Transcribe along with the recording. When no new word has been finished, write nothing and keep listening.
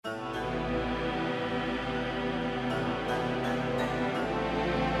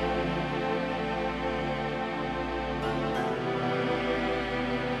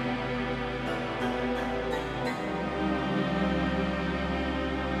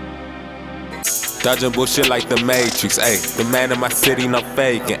Dodging bullshit like the Matrix, ayy. The man in my city, no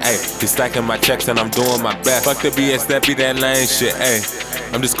faking, ayy. Be stacking my checks and I'm doing my best. Fuck the BS, that be that lame shit, ayy.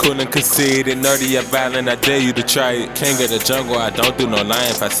 I'm just cool and conceited, nerdy and violent, I dare you to try it. King of the jungle, I don't do no lying.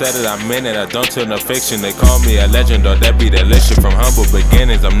 If I said it, I meant it, I don't tell no fiction. They call me a legend, or that be that shit. From humble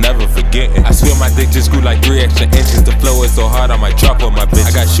beginnings, I'm never forgetting. I swear my dick just grew like 3 extra inches. The flow is so hard, I might drop on my bitch.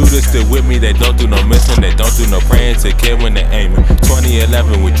 I got shooters still with me, they don't do no missing. They don't do no praying, take care when they aiming.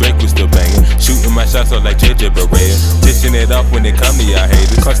 2011 when Drake was still banging. Shooting my shots up like JJ Barea. Dishing it off when they come to y'all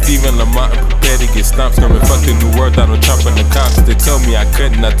haters. Call Steven Lamont and prepare to get stomped. Screaming fuck the new world, I don't Trump and the cops. They told me I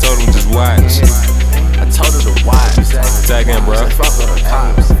couldn't, I told them just watch. I told her to watch. Tag in, bro. Fuck with the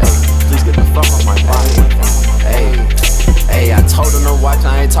cops. Please get the fuck on my body. Hey, I told her to watch.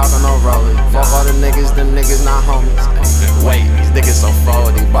 I ain't talking no rolling. Fuck all the niggas, them niggas not homies. Wait, these niggas so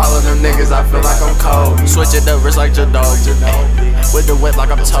fraudy. Ball of them niggas, I feel like I'm cold. Switch it up, wrist like Jadot. With the whip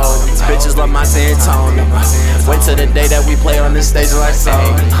like I'm told. Bitches lamonte and Tony. Wait till the day that we play on this stage like so.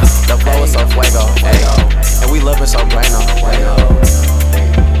 The flow is so fuego. And we living so bueno.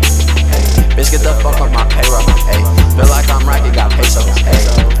 Bitch, get the fuck off my payroll. Feel like I'm rocking, got pesos.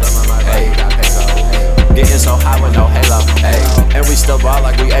 Getting so high with no halo. And we still ball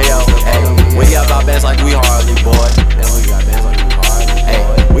like we AO. We up our bands like we Harley, boy. And we got bands like we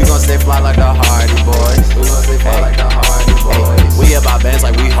Harley. We gon' stay fly like the Hardy Boys. We gon' stay fly like the Hardy Boys. We up our bands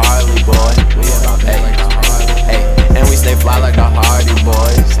like we Harley, boy. We up our bands like the Hardy. And we stay fly like the Hardy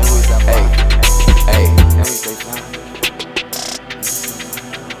Boys. And we stay fly. And we stay fly.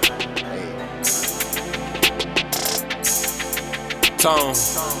 Tone,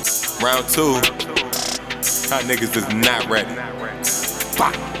 round 2. Y'all niggas is not ready.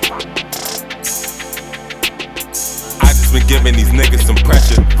 Bah. I just been giving these niggas some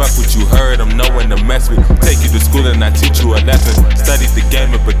pressure. Fuck what you heard, I'm knowing to mess with. Take you to school and I teach you a lesson. Studied the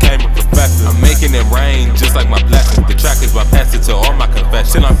game and became a professor. I'm making it rain just like my blessings. The track is my pastor to all my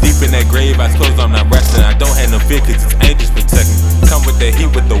confessions. Till I'm deep in that grave, I suppose I'm not resting. I don't have no fear cause it's angels protecting. Come with the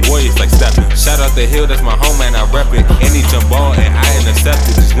heat with the warriors like stepping. Shout out the hill, that's my home and I rep it. Any jump ball and I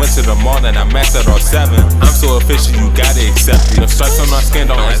intercepted. Just went to the mall and I mastered all 7. I'm so official, you gotta accept it. No stripes on my skin,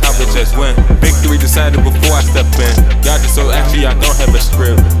 don't ask how it just went. Victory decided before I step in. Y'all just so actually I don't have a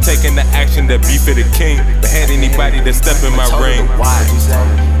script. Taking the action that be for the king. Behead anybody that step in my ring. Why you say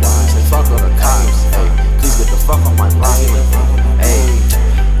fuck with the cops? Please get the fuck on my body.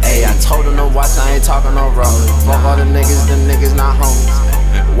 I told them to watch, I ain't talking no rolling. Fuck all the niggas, them niggas not homies.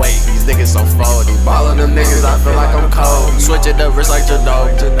 Wait, these niggas so fraudy. Ball of them niggas, I feel like I'm cold. Switch it up, wrist like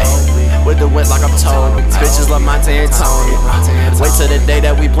Jadot. With the whip like I'm told. Bitches lamonte and Tony. Wait till the day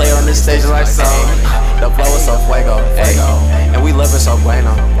that we play on this stage like so. The flow is so fuego. And we living so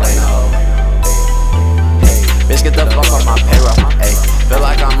bueno. Bitch, get the fuck off my payroll. Feel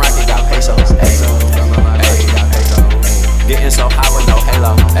like I'm rocking, got pesos. Getting so high with no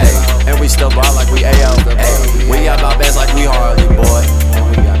halo. And we still ball like we AO. We up our bands like we Harley, boy.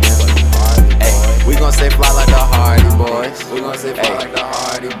 We gon' stay fly like the Hardy Boys. We gon' stay fly like the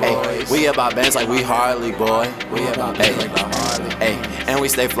Hardy Boys. We up our bands like we Harley, boy. We up our bands like the Hardy. And we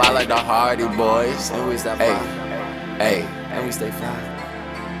stay fly like the Hardy Boys. And we stay fly. And we stay fly.